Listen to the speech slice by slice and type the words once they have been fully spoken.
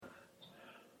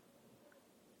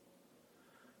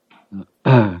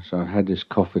So I've had this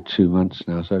cough for 2 months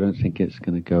now, so I don't think it's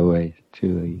going to go away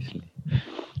too easily.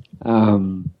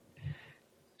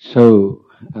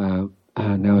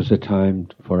 Now is the time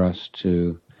for us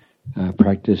to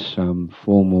practice some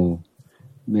formal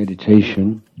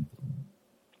meditation.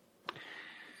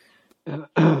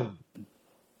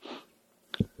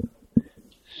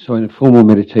 So in a formal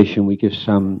meditation, we give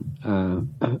some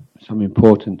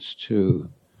importance to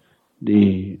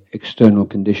the external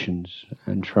conditions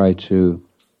and try to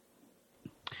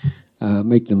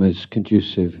make them as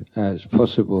conducive as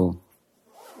possible.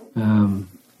 And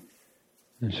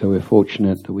so we're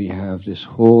fortunate that we have this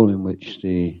hall in which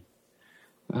the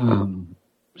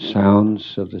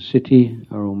sounds of the city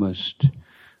are almost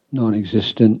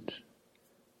non-existent,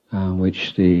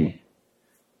 which the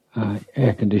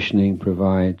air conditioning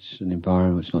provides an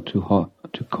environment that's not too hot,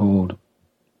 not too cold.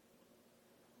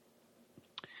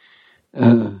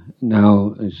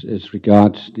 Now, as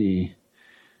regards the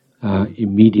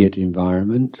immediate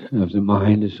environment of the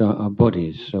mind is our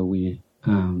bodies, so we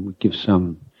give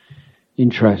some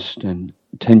interest and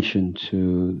attention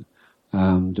to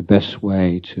the best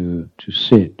way to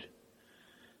sit.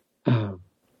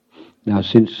 Now,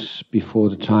 since before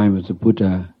the time of the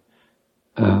Buddha,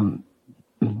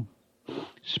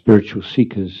 spiritual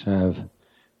seekers have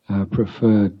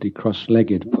preferred the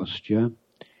cross-legged posture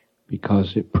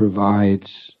because it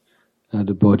provides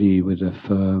the body with a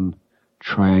firm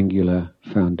triangular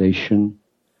foundation,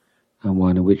 and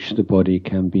one in which the body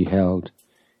can be held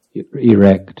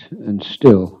erect and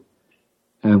still,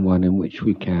 and one in which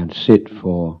we can sit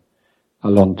for a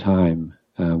long time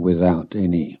without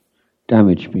any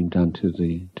damage being done to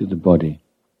the body.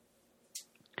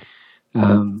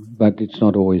 But it's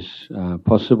not always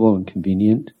possible and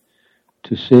convenient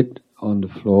to sit on the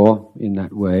floor in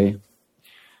that way.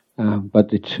 But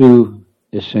the two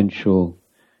essential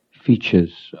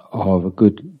features of a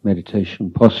good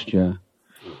meditation posture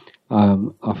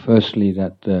are firstly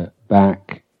that the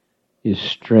back is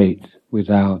straight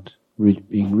without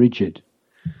being rigid,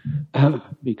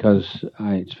 because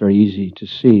it's very easy to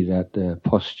see that the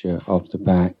posture of the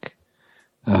back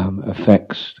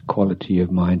affects the quality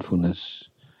of mindfulness,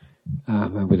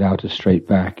 and without a straight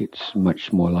back it's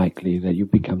much more likely that you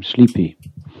become sleepy.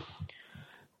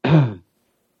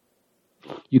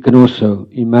 You can also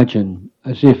imagine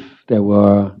as if there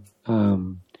were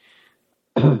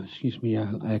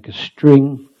like a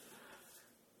string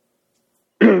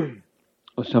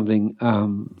or something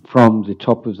from the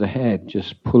top of the head,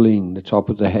 just pulling the top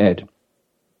of the head,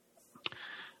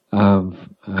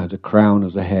 the crown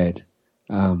of the head,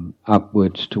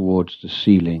 upwards towards the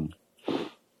ceiling.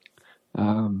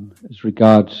 As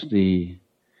regards the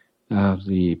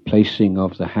placing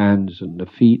of the hands and the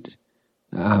feet,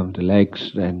 the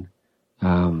legs, then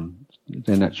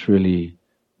that's really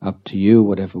up to you,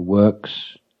 whatever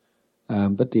works.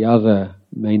 But the other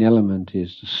main element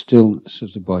is the stillness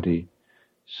of the body.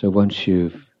 So once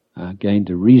you've gained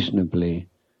a reasonably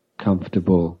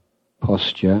comfortable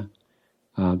posture,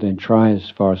 then try as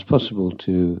far as possible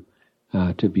to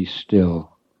be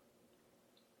still.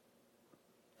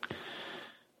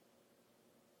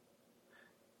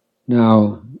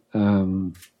 Now,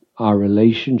 our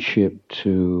relationship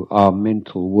to our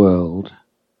mental world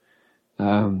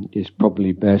is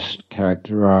probably best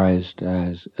characterized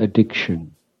as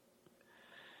addiction.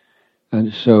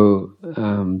 And so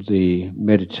the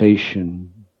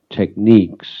meditation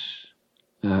techniques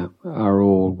are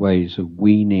all ways of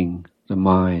weaning the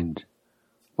mind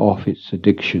off its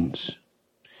addictions.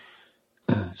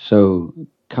 So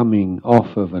coming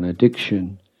off of an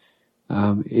addiction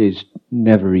is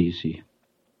never easy,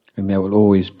 and there will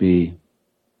always be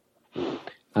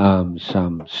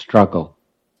some struggle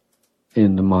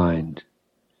in the mind.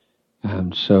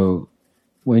 So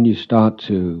when you start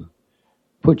to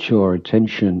put your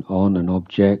attention on an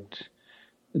object,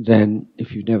 then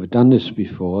if you've never done this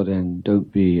before, then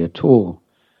don't be at all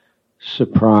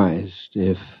surprised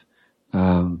if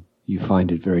you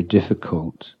find it very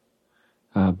difficult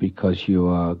because you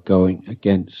are going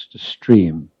against the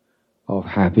stream of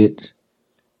habit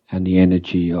and the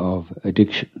energy of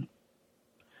addiction.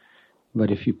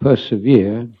 But if you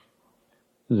persevere,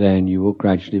 then you will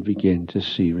gradually begin to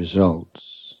see results.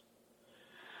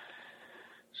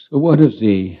 So one of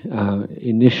the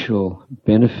initial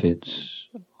benefits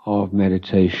of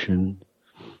meditation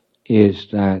is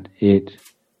that it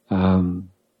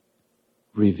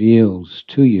reveals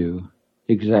to you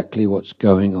exactly what's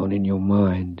going on in your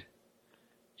mind.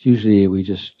 Usually we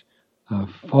just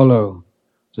follow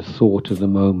the thought of the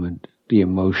moment, the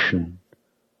emotion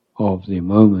of the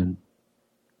moment,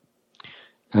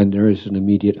 and there is an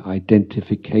immediate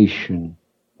identification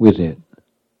with it.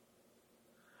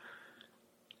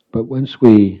 But once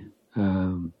we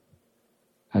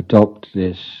adopt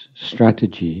this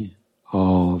strategy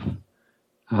of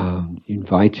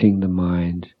inviting the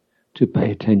mind to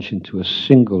pay attention to a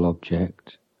single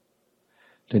object,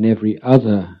 then every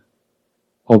other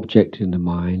object in the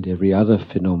mind, every other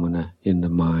phenomena in the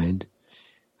mind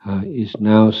is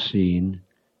now seen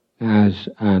as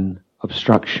an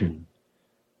obstruction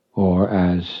or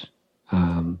as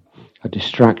a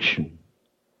distraction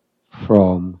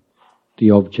from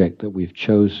the object that we've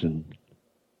chosen.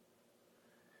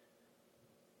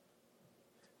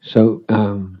 So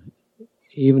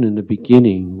even in the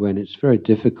beginning, when it's very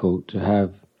difficult to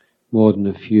have more than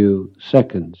a few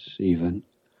seconds even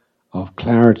of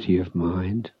clarity of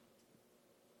mind,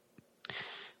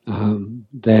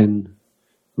 then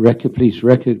please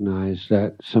recognize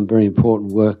that some very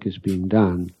important work is being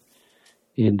done,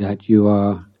 in that you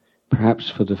are perhaps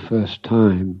for the first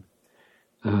time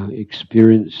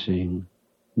experiencing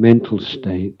mental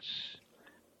states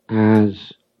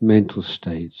as mental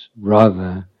states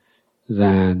rather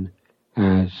than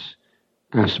as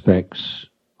aspects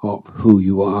of who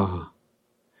you are.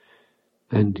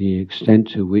 And the extent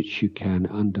to which you can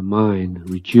undermine,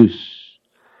 reduce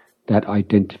that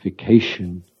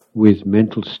identification with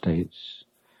mental states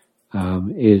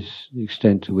is the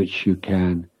extent to which you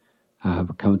can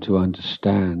come to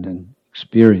understand and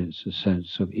experience a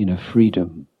sense of inner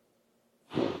freedom.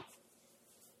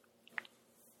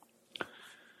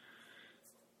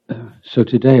 So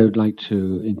today I would like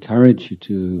to encourage you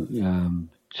to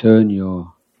turn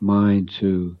your mind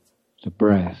to the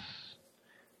breath.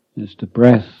 As the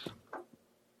breath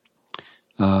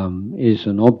is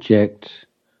an object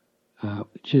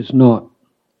which is not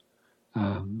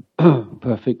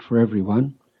perfect for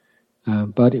everyone,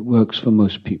 but it works for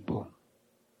most people.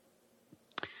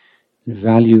 The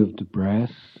value of the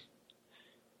breath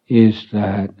is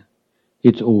that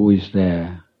it's always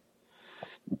there.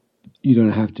 You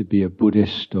don't have to be a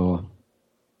Buddhist or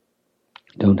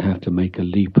don't have to make a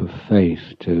leap of faith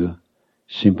to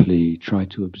simply try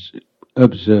to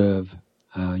observe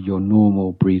your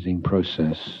normal breathing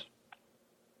process.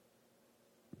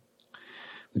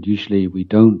 But usually we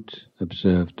don't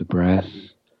observe the breath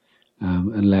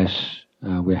unless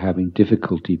we're having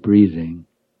difficulty breathing.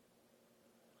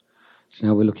 So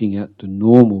now we're looking at the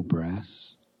normal breath.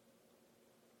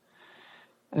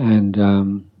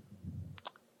 And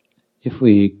if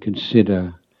we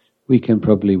consider, we can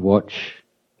probably watch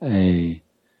a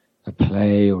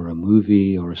play or a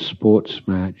movie or a sports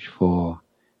match for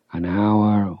an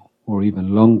hour or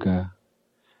even longer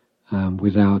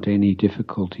without any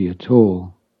difficulty at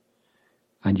all.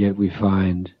 And yet we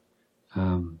find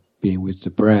being with the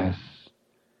breath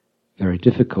very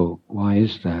difficult. Why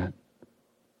is that?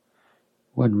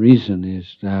 One reason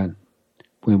is that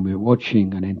when we're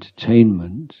watching an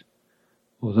entertainment,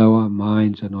 although our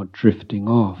minds are not drifting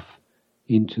off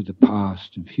into the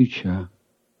past and future,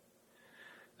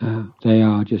 they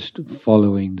are just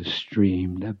following the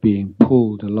stream. They're being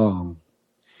pulled along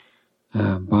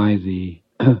by the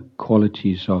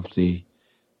qualities of the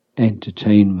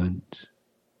entertainment.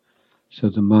 So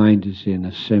the mind is in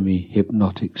a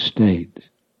semi-hypnotic state.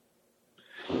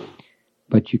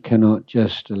 But you cannot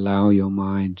just allow your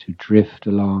mind to drift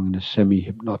along in a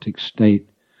semi-hypnotic state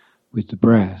with the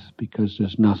breath, because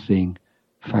there's nothing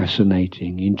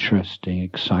fascinating, interesting,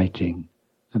 exciting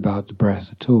about the breath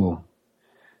at all.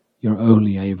 You're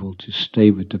only able to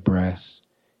stay with the breath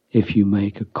if you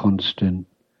make a constant,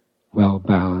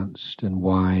 well-balanced and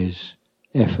wise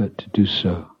effort to do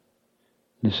so.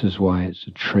 This is why it's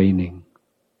a training.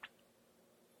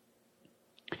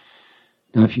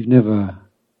 Now, if you've never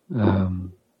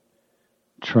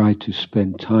tried to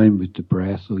spend time with the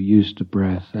breath or use the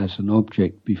breath as an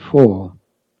object before,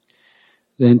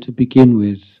 then to begin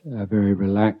with, a very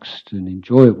relaxed and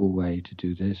enjoyable way to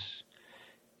do this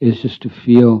is just to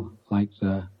feel like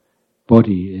the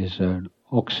body is an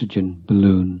oxygen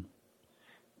balloon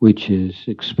which is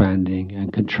expanding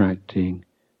and contracting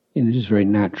in this very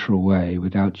natural way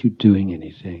without you doing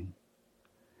anything.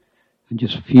 And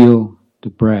just feel the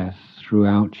breath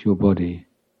throughout your body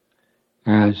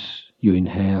as you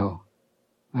inhale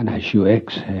and as you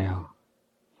exhale.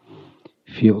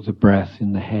 Feel the breath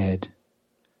in the head.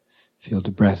 Feel the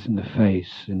breath in the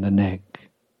face, in the neck.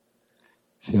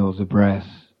 Feel the breath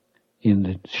in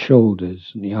the shoulders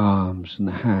and the arms and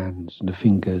the hands and the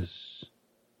fingers.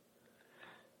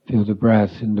 Feel the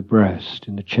breath in the breast,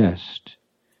 in the chest,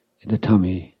 in the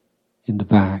tummy, in the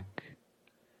back.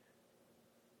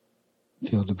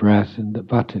 Feel the breath in the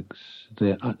buttocks,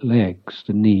 the legs,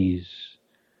 the knees,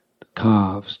 the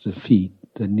calves, the feet,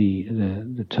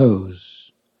 the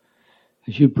toes.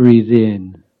 As you breathe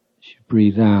in, As you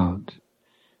breathe out,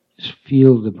 just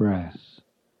feel the breath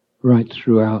right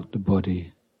throughout the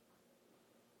body.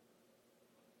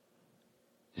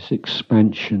 This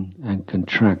expansion and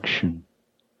contraction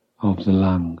of the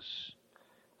lungs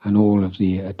and all of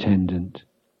the attendant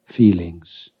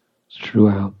feelings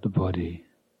throughout the body.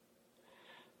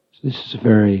 So this is a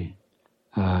very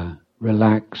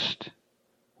relaxed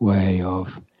way of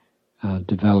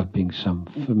developing some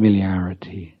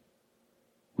familiarity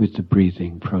with the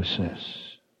breathing process.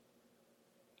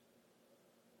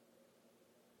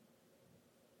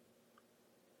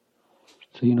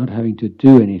 So you're not having to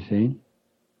do anything.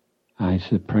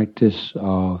 It's a practice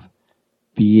of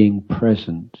being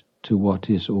present to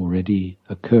what is already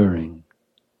occurring,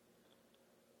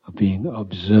 of being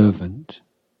observant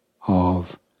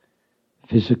of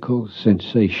physical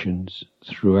sensations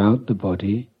throughout the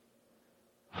body,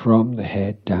 from the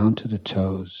head down to the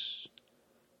toes,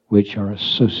 which are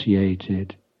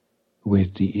associated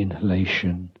with the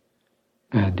inhalation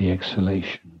and the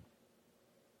exhalation.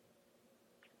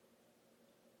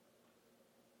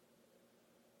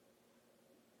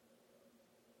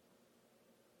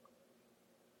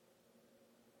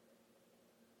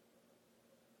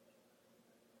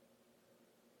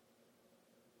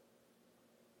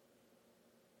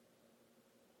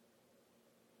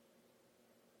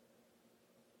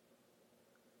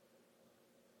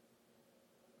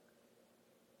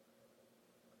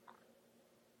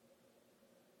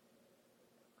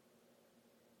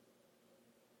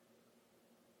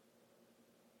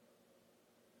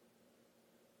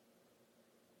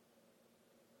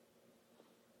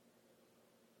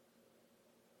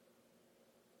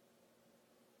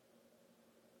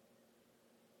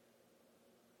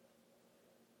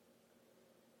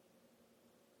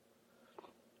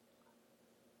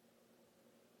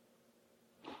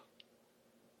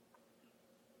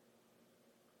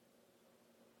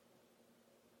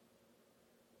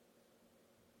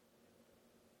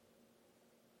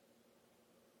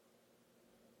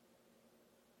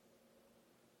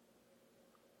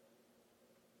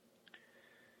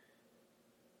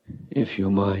 If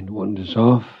your mind wanders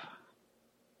off,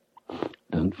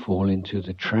 don't fall into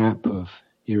the trap of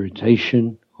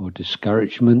irritation or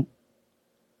discouragement,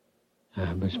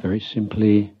 but very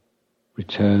simply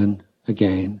return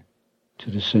again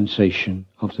to the sensation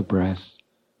of the breath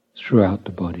throughout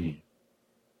the body.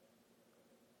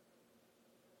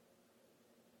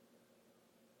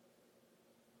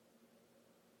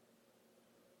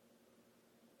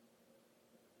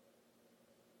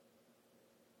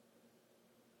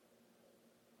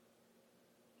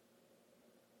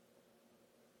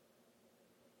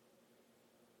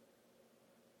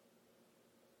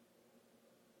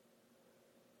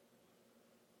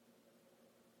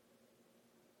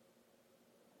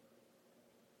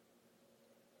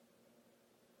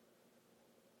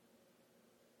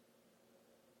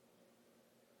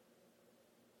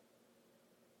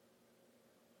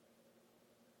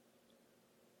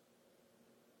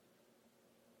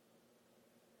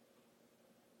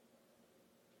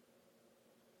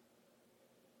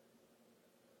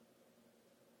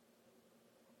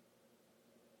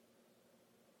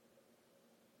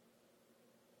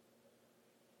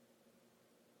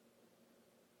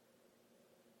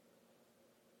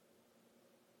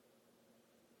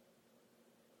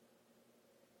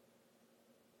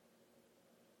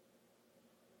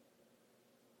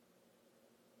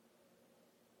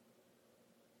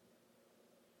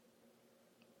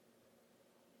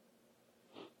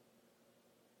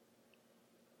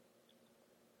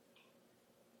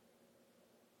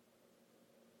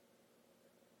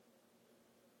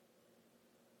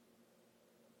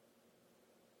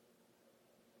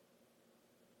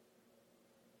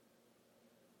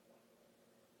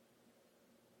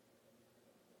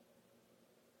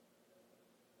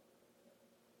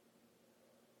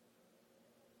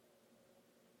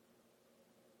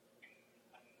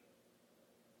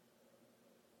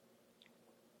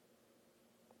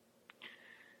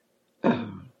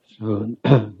 So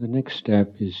the next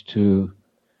step is to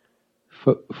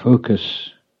focus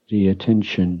the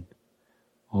attention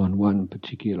on one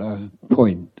particular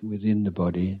point within the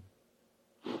body,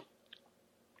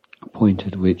 a point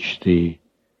at which the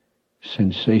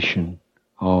sensation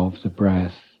of the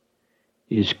breath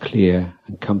is clear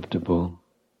and comfortable.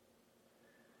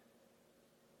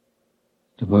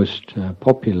 The most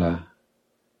popular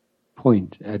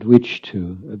point at which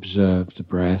to observe the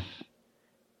breath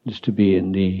is to be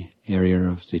in the area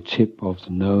of the tip of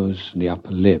the nose and the upper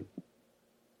lip.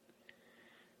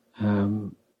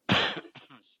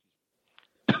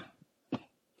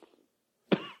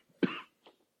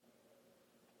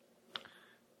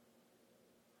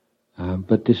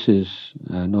 But this is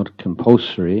not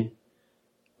compulsory.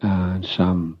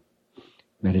 Some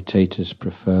meditators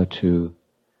prefer to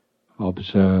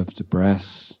observe the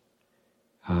breath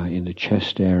in the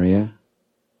chest area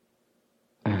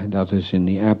and others in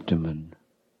the abdomen.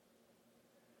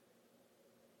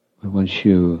 But once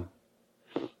you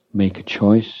make a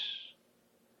choice,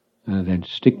 then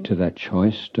stick to that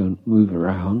choice, don't move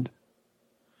around.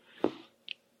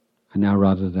 And now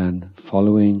rather than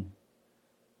following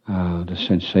the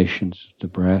sensations of the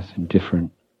breath in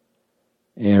different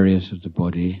areas of the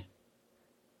body,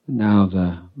 now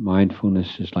the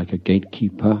mindfulness is like a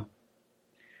gatekeeper,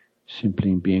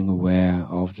 simply being aware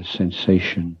of the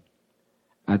sensation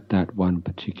at that one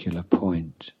particular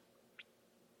point.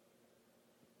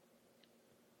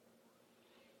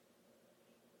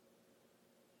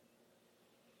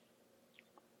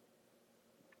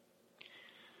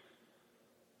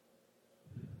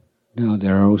 Now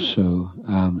there are also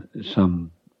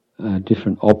some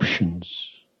different options.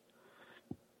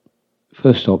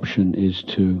 First option is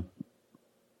to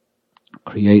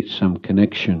create some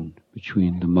connection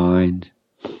between the mind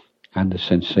and the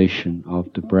sensation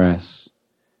of the breath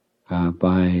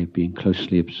by being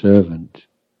closely observant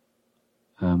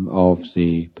of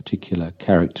the particular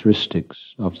characteristics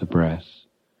of the breath.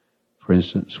 For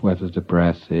instance, whether the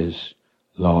breath is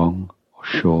long or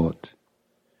short,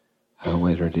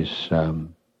 whether it is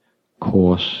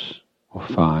coarse or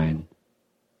fine,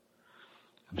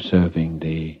 observing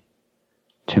the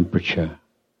temperature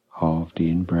of the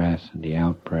in-breath and the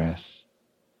out-breath,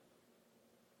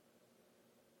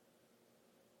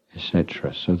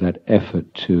 etc. So that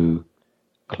effort to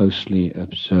closely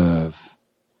observe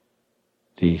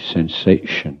the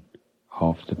sensation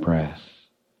of the breath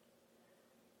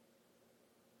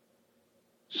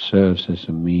serves as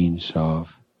a means of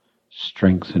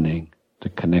strengthening the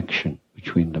connection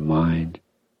between the mind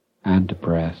and the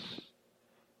breath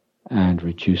and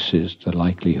reduces the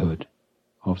likelihood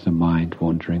of the mind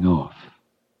wandering off.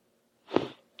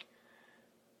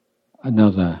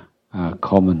 Another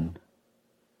common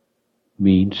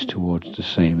means towards the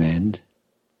same end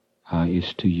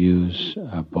is to use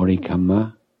a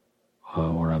bodhikama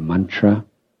or a mantra.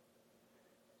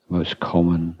 The most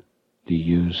commonly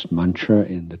used mantra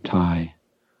in the Thai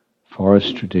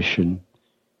forest tradition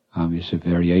is a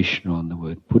variation on the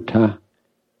word Buddha.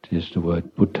 It is the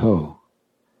word Butto.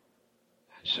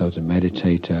 So the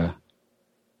meditator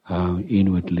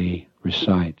inwardly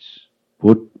recites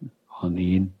But on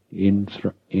the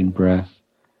in breath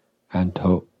and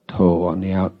To on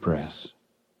the out breath.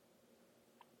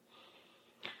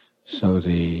 So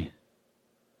the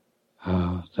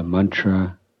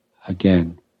mantra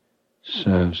again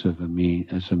serves as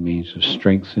a means of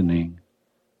strengthening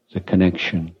the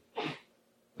connection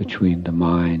between the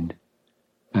mind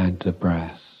and the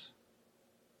breath.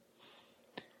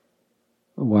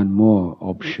 One more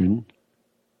option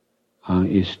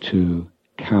is to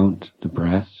count the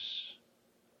breaths,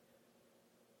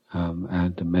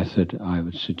 and the method I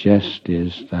would suggest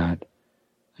is that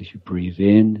as you breathe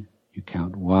in, you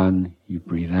count 1, you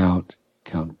breathe out,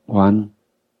 count 1,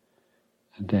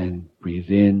 and then breathe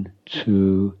in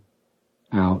 2,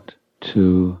 out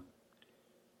 2,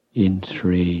 in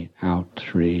 3, out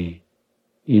 3,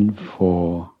 in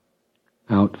 4,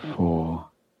 out 4,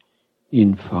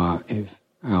 in 5,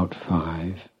 out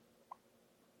 5.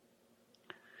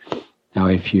 Now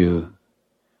if you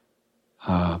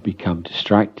become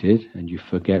distracted and you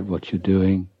forget what you're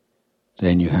doing,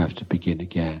 then you have to begin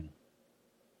again.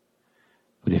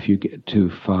 But if you get to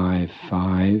 5,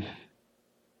 5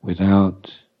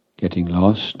 without getting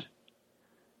lost,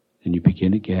 then you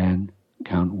begin again,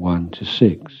 count 1 to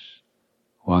 6.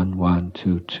 1, 1,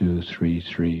 2, 2, 3,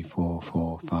 3, 4,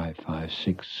 4, 5, 5,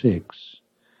 6, 6.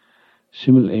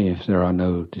 Similarly, if there are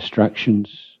no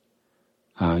distractions,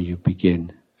 you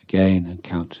begin again and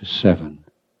count to 7,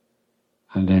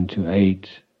 and then to 8,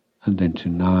 and then to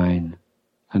 9,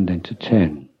 and then to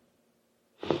 10.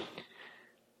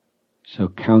 So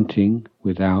counting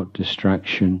without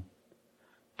distraction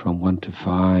from 1 to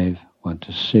 5, 1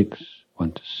 to 6,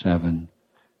 1 to 7,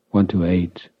 1 to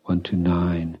 8, 1 to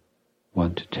 9,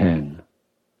 1 to 10.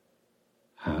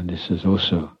 And this is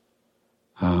also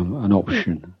an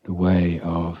option, the way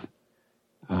of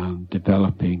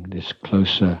developing this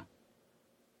closer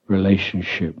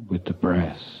relationship with the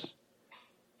breath.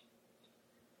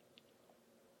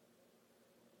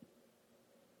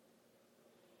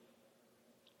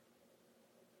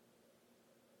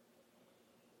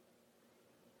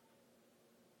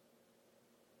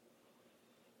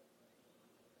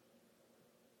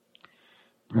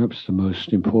 Perhaps the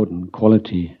most important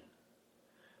quality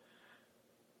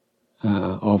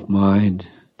of mind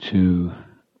to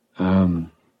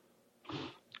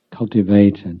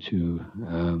cultivate and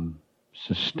to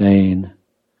sustain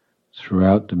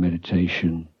throughout the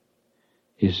meditation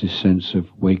is this sense of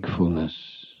wakefulness.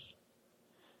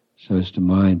 So as the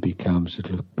mind becomes a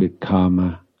little bit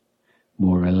calmer,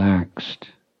 more relaxed,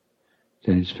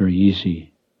 then it's very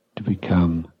easy to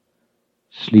become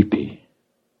sleepy.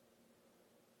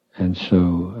 And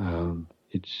so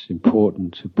it's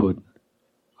important to put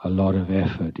a lot of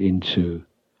effort into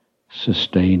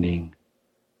sustaining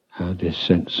this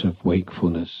sense of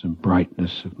wakefulness and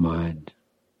brightness of mind,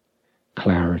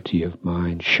 clarity of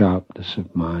mind, sharpness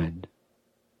of mind.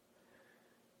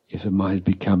 If the mind is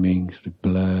becoming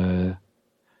sort of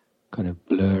kind of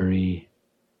blurry,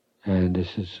 and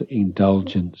there's this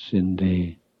indulgence in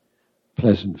the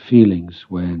pleasant feelings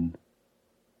when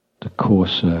the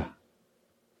coarser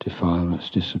defilements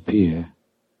disappear,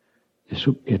 this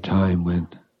will be a time when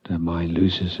the mind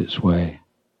loses its way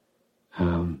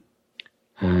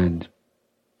and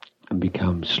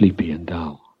becomes sleepy and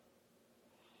dull.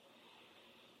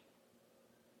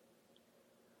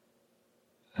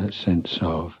 That sense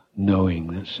of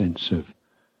knowing, that sense of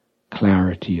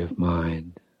clarity of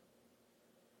mind,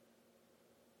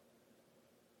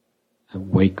 and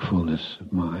wakefulness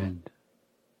of mind.